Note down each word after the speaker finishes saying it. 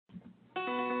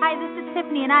Hi, this is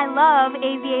Tiffany, and I love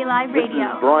AVA Live Radio.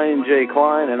 This is Brian J.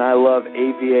 Klein, and I love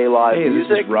AVA Live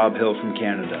Music. Hey, this is Rob Hill from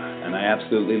Canada, and I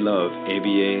absolutely love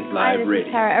AVA Live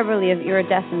Radio. Hi, this is Tara Everly of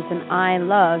Iridescence, and I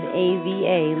love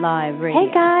AVA Live Radio.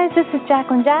 Hey guys, this is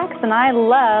Jacqueline Jackson. I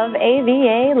love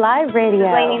AVA Live Radio.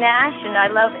 This is Lainey Nash, and I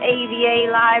love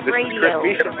AVA Live Radio. This is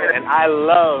Chris Bishop, and I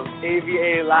love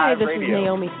AVA Live Radio. Hi, this is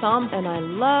Naomi Thumb, and I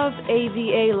love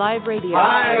AVA Live Radio.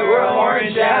 Hi, we're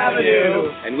Orange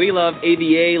Avenue, and we love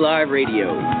AVA Live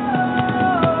Radio.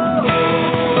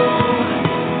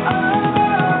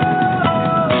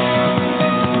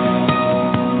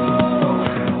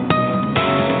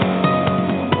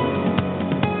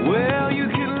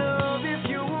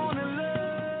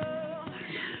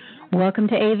 Welcome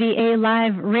to AVA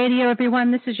Live Radio,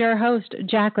 everyone. This is your host,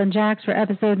 Jacqueline Jax, for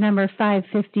episode number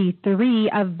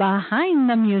 553 of Behind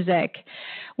the Music,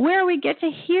 where we get to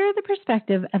hear the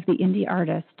perspective of the indie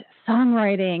artist,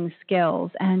 songwriting skills,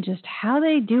 and just how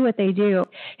they do what they do.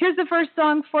 Here's the first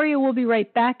song for you. We'll be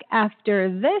right back after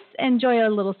this. Enjoy a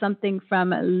little something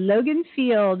from Logan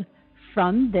Field,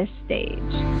 From This Stage.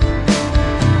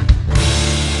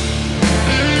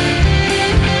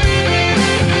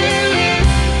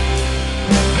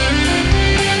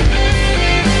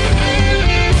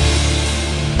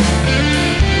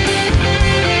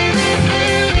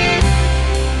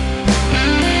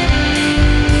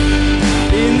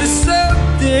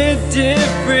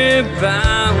 Different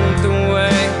about the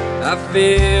way I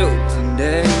feel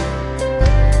today.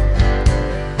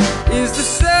 Is the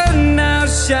sun now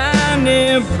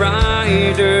shining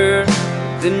brighter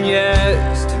than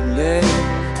yesterday?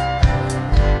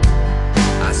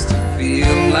 I still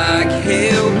feel like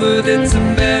hell, but it's a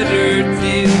better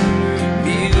deal.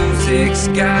 Music's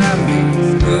got me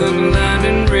hook, line,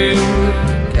 and reel.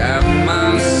 Got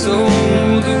my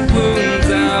soul, the wounds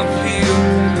I feel.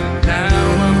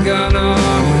 Got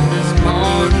on as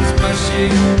hard as my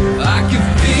shield. I can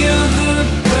feel the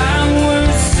power,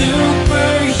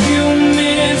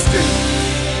 superhuman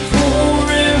strength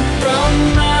pouring from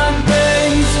my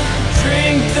veins.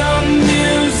 Drink the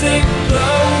music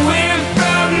blowing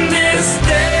from this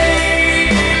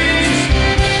stage.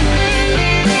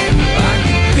 I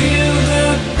can feel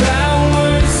the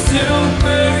power,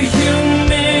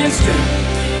 superhuman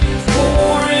strength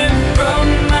pouring from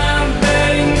my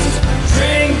veins.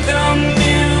 Drink the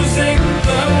music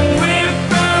blowing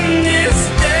from this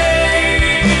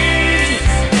stage.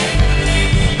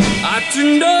 I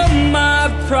turned all my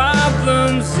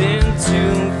problems into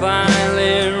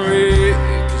violent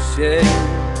ricochet.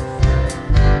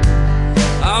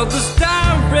 All those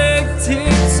direct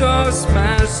hits are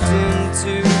smashed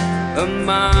into a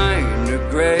minor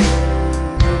grade.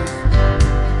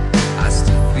 I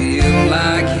still feel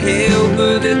like hell,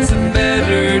 but it's a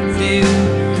better deal.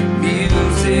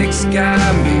 Music's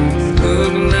got me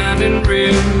hook, line, and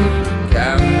reel.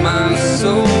 Got my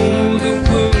soul, the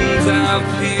wounds I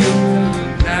feel.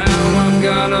 Now I've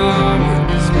got armor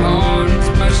as hard as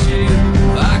my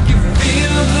shield. I can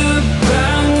feel the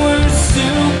power,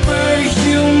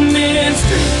 superhuman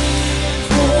strength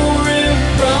pouring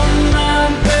from my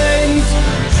veins.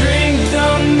 Drink the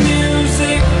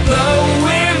music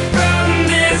blowing from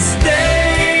this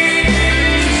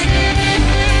stage.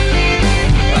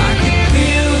 I can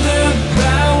feel the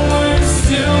power,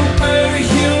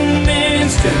 superhuman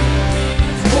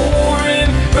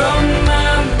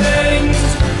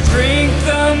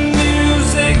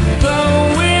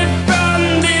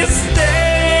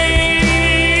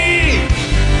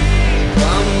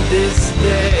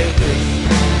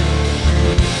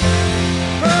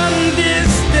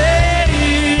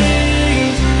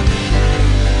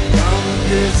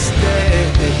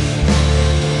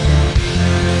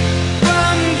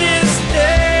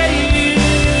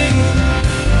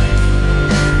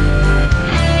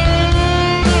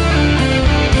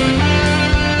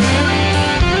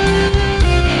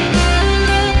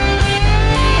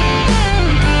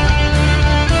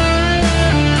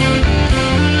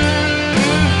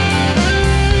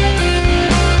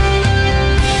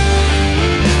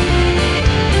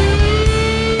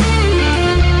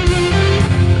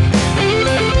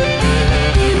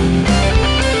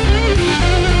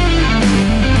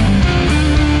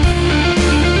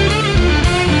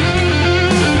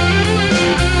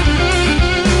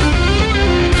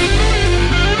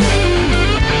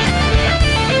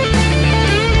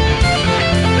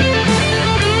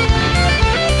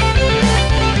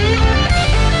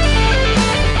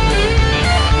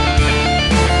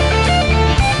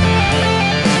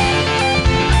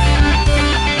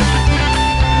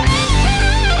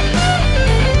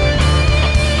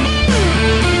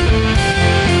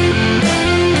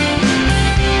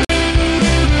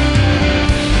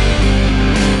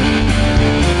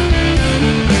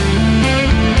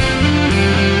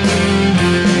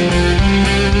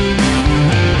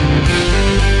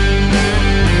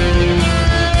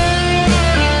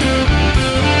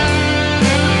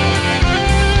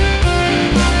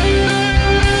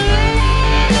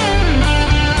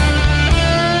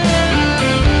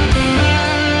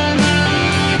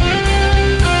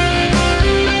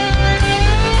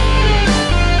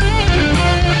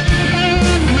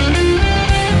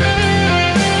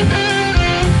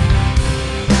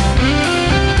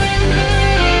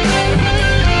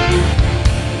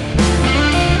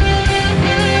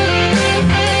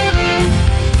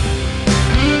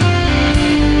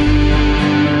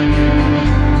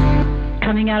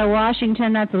out of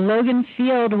Washington. That's Logan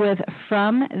Field with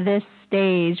From This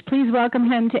Stage. Please welcome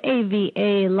him to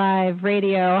AVA Live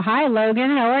Radio. Hi, Logan.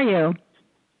 How are you?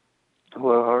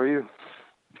 Hello, how are you?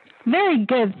 Very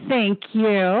good, thank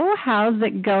you. How's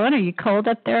it going? Are you cold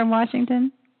up there in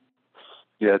Washington?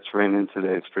 Yeah, it's raining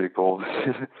today. It's pretty cold.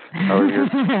 How are you?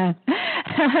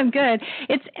 I'm good.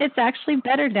 It's actually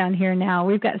better down here now.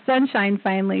 We've got sunshine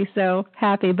finally, so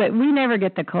happy. But we never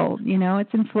get the cold, you know.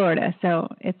 It's in Florida, so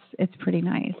it's pretty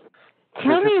nice.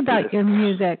 Tell me about your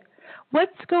music.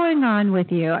 What's going on with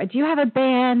you? Do you have a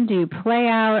band? Do you play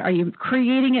out? Are you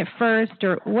creating it first,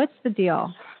 or what's the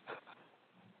deal?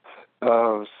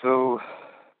 So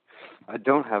I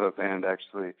don't have a band,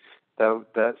 actually.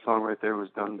 That song right there was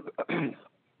done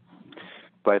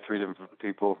by 3 different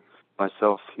people.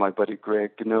 Myself, my buddy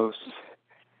Greg Gnos,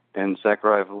 and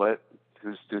Zachariah Vallette,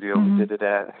 whose studio we did it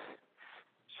at.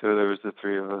 So there was the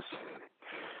 3 of us.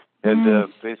 And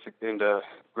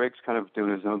Greg's kind of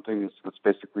doing his own thing. It's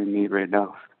basically me right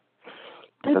now.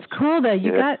 That's cool, though.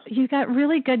 You got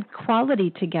really good quality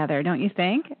together, don't you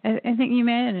think? I think you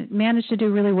managed to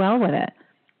do really well with it.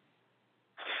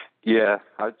 Yeah,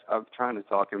 I'm trying to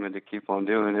talk him into keep on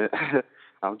doing it.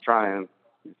 I'm trying.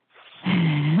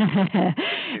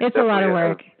 It's a lot of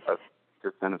work. A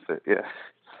good benefit, yeah.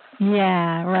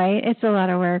 Yeah, right. It's a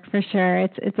lot of work for sure.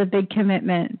 It's a big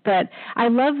commitment, but I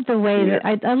love the way that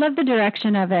I love the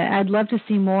direction of it. I'd love to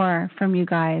see more from you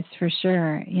guys for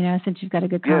sure. You know, since you've got a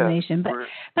good combination. But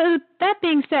that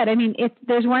being said, I mean,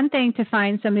 there's one thing to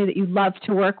find somebody that you love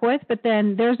to work with, but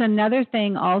then there's another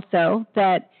thing also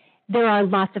that there are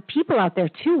lots of people out there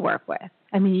to work with.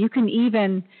 I mean, you can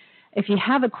even, if you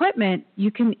have equipment,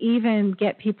 you can even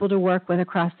get people to work with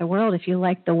across the world if you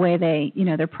like the way they, you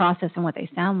know, their process and what they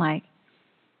sound like.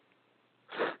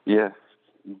 Yeah,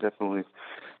 definitely.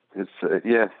 It's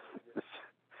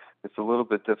a little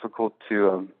bit difficult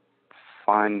to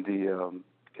find the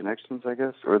connections, I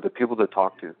guess, or the people to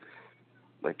talk to.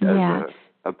 Like as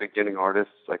a beginning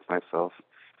artist like myself,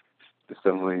 it's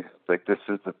definitely like this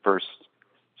is the first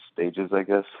stages, I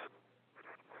guess.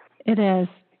 It is.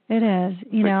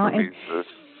 You know,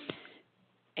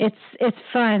 it's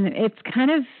fun. It's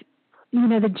kind of, you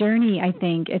know, the journey, I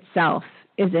think, itself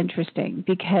is interesting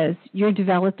because you're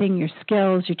developing your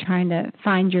skills. You're trying to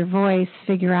find your voice,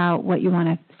 figure out what you want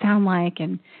to sound like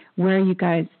and where you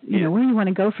guys, you know, where you want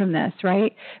to go from this,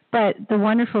 right? But the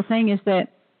wonderful thing is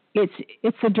that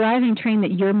it's a driving train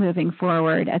that you're moving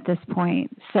forward at this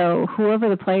point. So whoever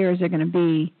the players are going to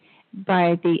be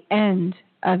by the end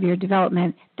of your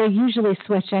development, they usually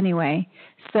switch anyway.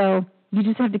 So you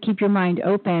just have to keep your mind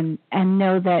open and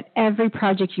know that every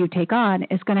project you take on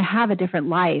is going to have a different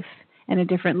life and a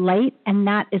different light, and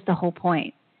that is the whole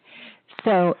point.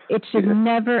 So it should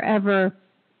never, ever,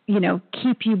 you know,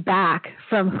 keep you back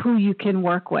from who you can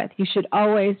work with. You should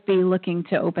always be looking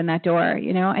to open that door,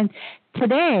 you know. And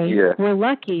today we're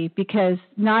lucky because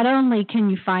not only can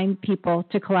you find people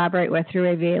to collaborate with through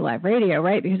AVA Live Radio,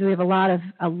 right? Because we have a lot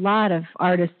of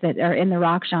artists that are in the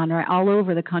rock genre all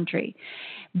over the country.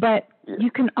 But you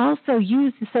can also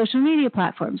use the social media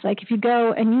platforms. Like if you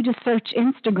go and you just search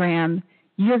Instagram,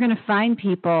 you're going to find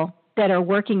people that are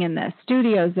working in this,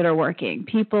 studios that are working,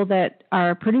 people that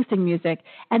are producing music,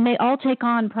 and they all take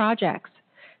on projects.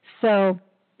 So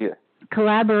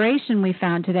collaboration, we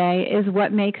found today, is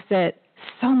what makes it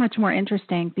so much more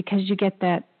interesting because you get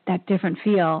that different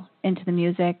feel into the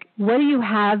music. What do you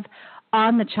have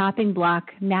on the chopping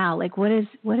block now? Like what is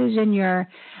in your,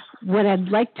 what I'd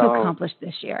like to accomplish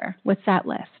this year? What's that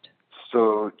list?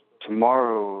 So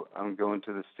tomorrow I'm going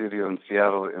to the studio in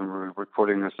Seattle and we're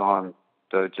recording a song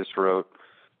that I just wrote,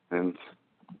 and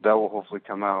that will hopefully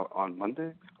come out on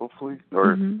Monday, hopefully,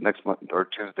 or next month, or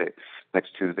this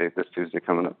Tuesday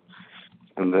coming up.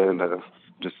 And then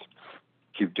just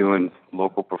keep doing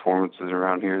local performances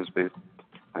around here,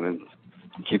 and then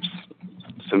keep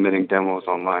submitting demos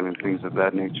online and things of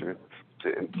that nature,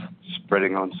 to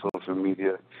spreading on social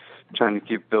media, trying to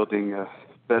keep building a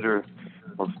better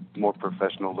or more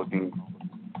professional looking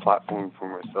platform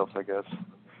for myself, I guess.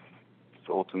 It's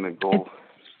the ultimate goal.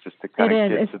 It's just to kind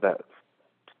of get to that.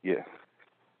 Yeah.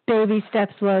 Baby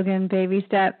steps, Logan, baby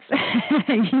steps.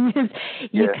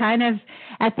 you kind of,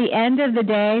 at the end of the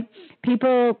day,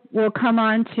 people will come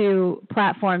on to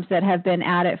platforms that have been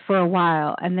at it for a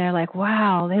while, and they're like,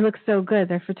 wow, they look so good.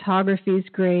 Their photography's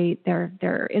great. Their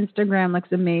Instagram looks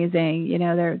amazing. You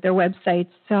know, their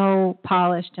website's so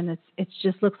polished, and it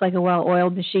just looks like a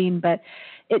well-oiled machine, but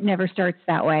it never starts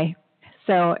that way.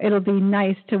 So it'll be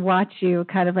nice to watch you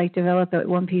kind of like develop it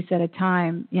one piece at a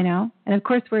time, you know? And of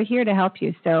course, we're here to help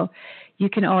you. So you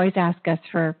can always ask us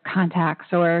for contacts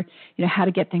or, you know, how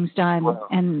to get things done. Wow.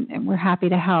 And we're happy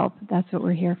to help. That's what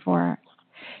we're here for.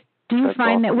 Do you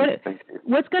find awesome. That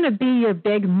what's going to be your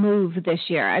big move this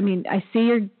year? I mean, I see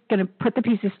you're going to put the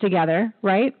pieces together,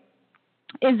 right?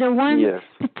 Is there one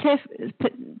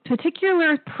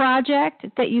particular project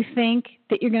that you think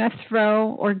that you're going to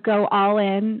throw or go all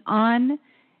in on?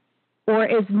 Or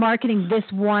is marketing this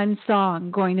one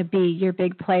song going to be your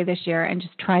big play this year and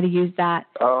just try to use that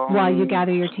while you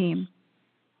gather your team?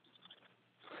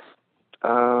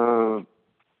 I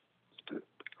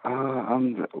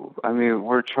mean,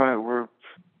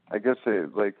 I guess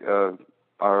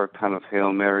our kind of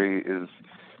Hail Mary is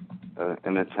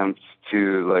an attempt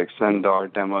to like send our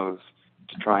demos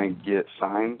to try and get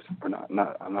signed or not.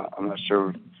 I'm not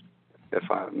sure if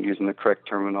I'm using the correct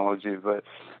terminology, but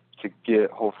to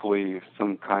get hopefully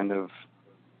some kind of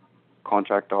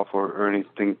contract offer or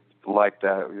anything like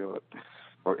that, you know,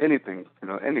 or anything, you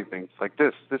know, anything like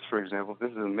this. This, for example,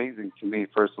 this is amazing to me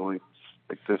personally.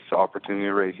 Like this opportunity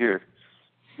right here.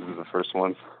 This is the first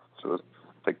one. So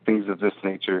like things of this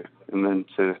nature, and then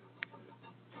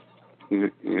I'm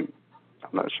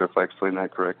not sure if I explained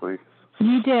that correctly.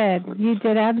 You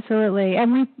did absolutely,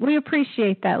 and we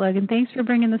appreciate that, Logan. Thanks for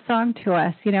bringing the song to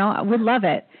us. You know, we love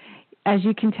it, as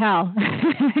you can tell,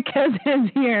 because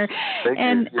it's here. Thank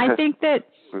and you. Yeah. I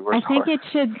think it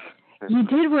should. You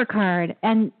did work hard,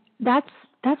 and that's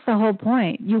the whole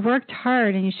point. You worked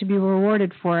hard, and you should be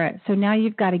rewarded for it. So now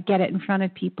you've got to get it in front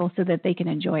of people so that they can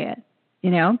enjoy it. You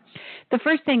know, the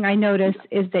first thing I notice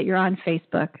is that you're on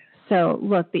Facebook. So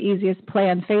look, the easiest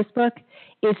play on Facebook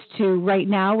is to right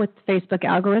now with the Facebook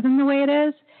algorithm the way it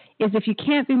is if you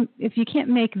can't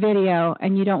make video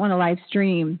and you don't want to live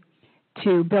stream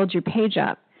to build your page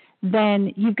up,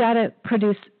 then you've got to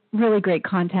produce really great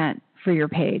content for your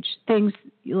page. Things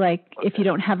like if you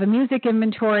don't have a music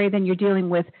inventory, then you're dealing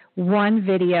with one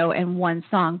video and one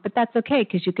song. But that's okay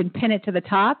because you can pin it to the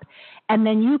top and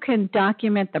then you can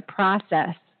document the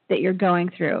process that you're going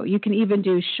through. You can even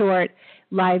do short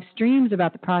live streams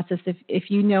about the process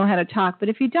if you know how to talk. But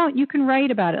if you don't, you can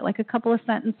write about it, like a couple of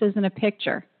sentences and a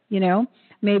picture, you know,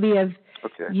 maybe of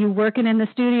you working in the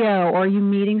studio or you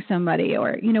meeting somebody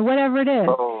or, you know, whatever it is.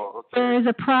 There is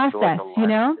a process, you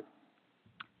know.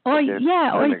 Or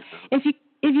or if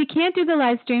you can't do the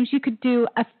live streams, you could do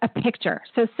a picture.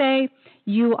 So say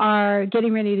you are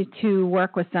getting ready to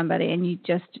work with somebody and you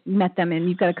just met them and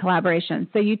you've got a collaboration.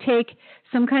 So you take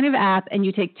some kind of app and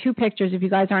you take two pictures if you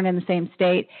guys aren't in the same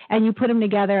state and you put them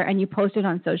together and you post it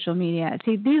on social media.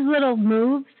 See, these little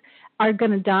moves are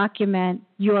going to document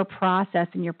your process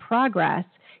and your progress,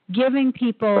 giving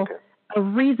people a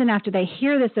reason after they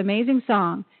hear this amazing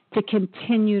song to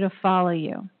continue to follow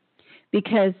you.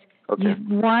 Because you've,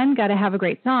 one, got to have a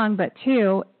great song, but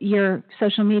two, your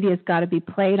social media's got to be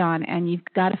played on, and you've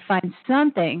got to find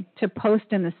something to post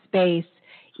in the space,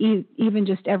 even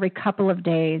just every couple of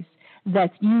days,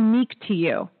 that's unique to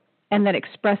you and that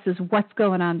expresses what's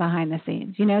going on behind the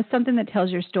scenes. You know, something that tells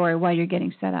your story while you're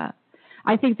getting set up.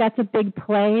 I think that's a big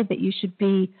play that you should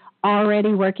be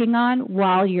already working on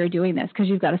while you're doing this because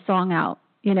you've got a song out,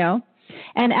 you know.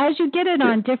 And as you get it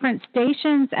on different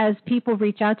stations, as people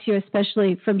reach out to you,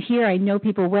 especially from here, I know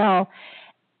people will,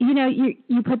 you know,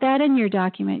 you put that in your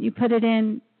document. You put it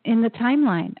in the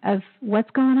timeline of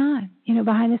what's going on, you know,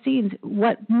 behind the scenes,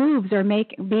 what moves are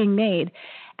being made.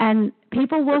 And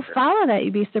people will follow that.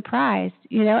 You'd be surprised,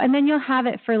 you know, and then you'll have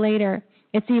it for later.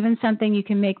 It's even something you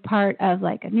can make part of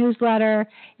like a newsletter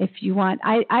if you want.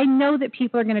 I know that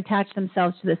people are going to attach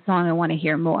themselves to this song and want to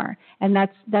hear more. And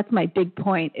that's my big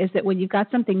point is that when you've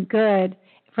got something good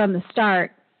from the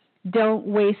start, don't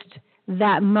waste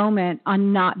that moment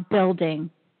on not building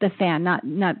the fan,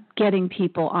 not getting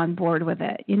people on board with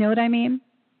it. You know what I mean?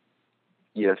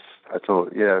 Yes,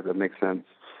 that makes sense.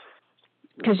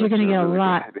 Because you're going to get a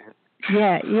lot.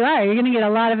 Yeah, you are. You're going to get a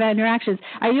lot of interactions.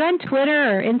 Are you on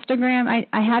Twitter or Instagram?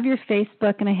 I have your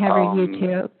Facebook and I have your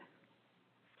YouTube.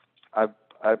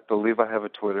 I believe I have a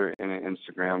Twitter and an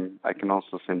Instagram. I can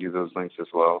also send you those links as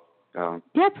well.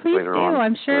 Yeah, please do.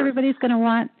 I'm sure everybody's going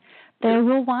to they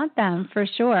will want them for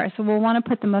sure. So we'll want to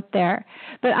put them up there.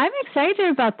 But I'm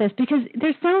excited about this because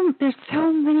there's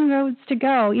so many roads to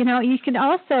go. You know, you can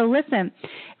also listen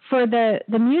for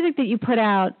the music that you put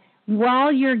out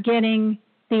while you're getting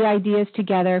the ideas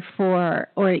together for,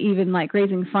 or even like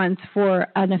raising funds for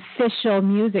an official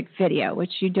music video,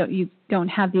 which you don't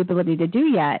have the ability to do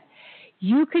yet.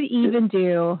 You could even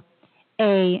do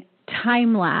a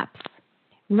time lapse,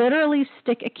 literally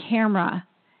stick a camera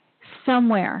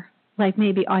somewhere, like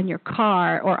maybe on your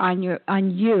car or on you,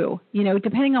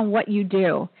 depending on what you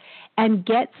do, and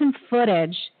get some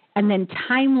footage and then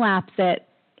time lapse it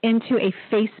into a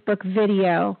Facebook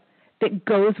video that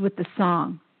goes with the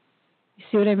song. You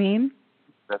see what I mean?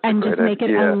 And just make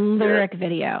it a lyric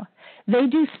video. They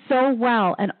do so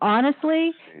well, and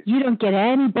honestly, you don't get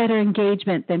any better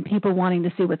engagement than people wanting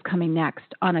to see what's coming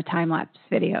next on a time-lapse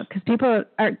video, because people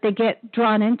they get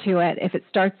drawn into it. If it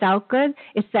starts out good,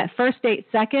 it's that first 8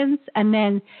 seconds, and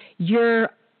then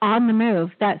you're on the move.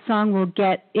 That song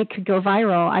it could go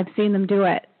viral. I've seen them do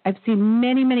it. I've seen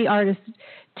many, many artists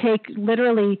take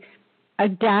literally a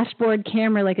dashboard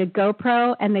camera like a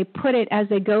GoPro, and they put it as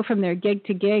they go from their gig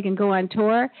to gig and go on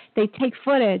tour. They take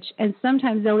footage, and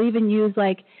sometimes they'll even use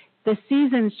like the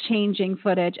seasons changing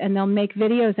footage, and they'll make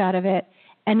videos out of it.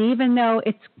 And even though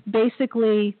it's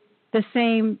basically the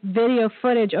same video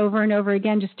footage over and over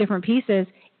again, just different pieces,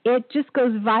 it just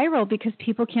goes viral because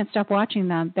people can't stop watching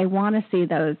them. They want to see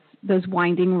those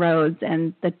winding roads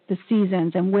and the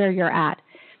seasons and where you're at.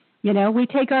 We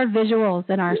take our visuals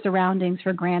and our surroundings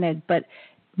for granted, but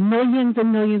millions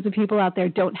and millions of people out there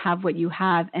don't have what you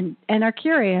have and are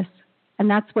curious, and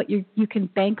that's what you can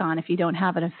bank on if you don't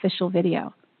have an official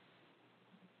video.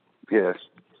 Yes,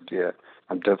 yeah.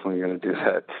 I'm definitely going to do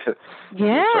that.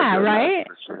 Yeah, right?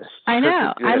 Sure. I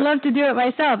know. Yeah. I love to do it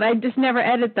myself. I just never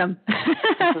edit them.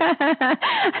 I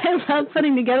love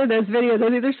putting together those videos. I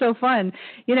think they're so fun.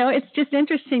 It's just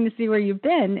interesting to see where you've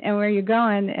been and where you're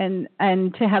going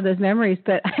and to have those memories.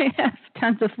 But I have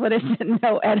tons of footage and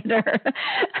no editor.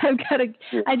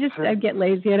 I get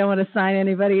lazy. I don't want to sign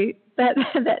anybody that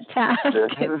task.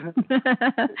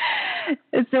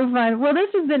 It's so fun. Well, this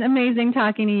has been amazing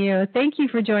talking to you. Thank you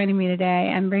for joining me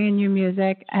today and bringing you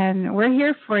music. And we're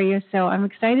here for you, so I'm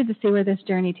excited to see where this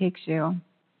journey takes you.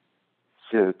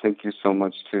 Yeah, thank you so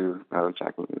much too,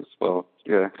 Jacqueline, as well.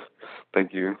 Yeah,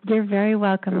 thank you. You're very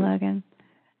welcome, Logan.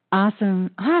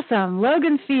 Awesome.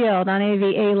 Logan Field on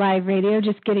AVA Live Radio,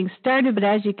 just getting started. But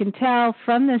as you can tell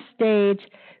from the stage,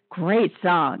 great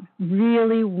song,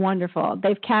 really wonderful.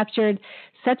 They've captured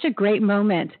such a great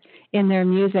moment in their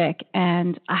music,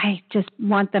 and I just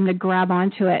want them to grab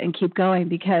onto it and keep going,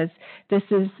 because this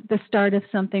is the start of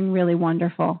something really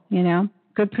wonderful,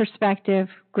 Good perspective,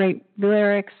 great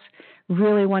lyrics,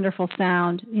 really wonderful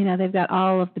sound. They've got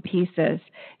all of the pieces.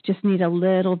 Just need a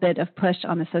little bit of push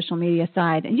on the social media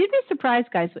side. And you'd be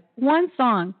surprised, guys, one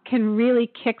song can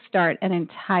really kickstart an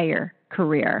entire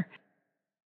career.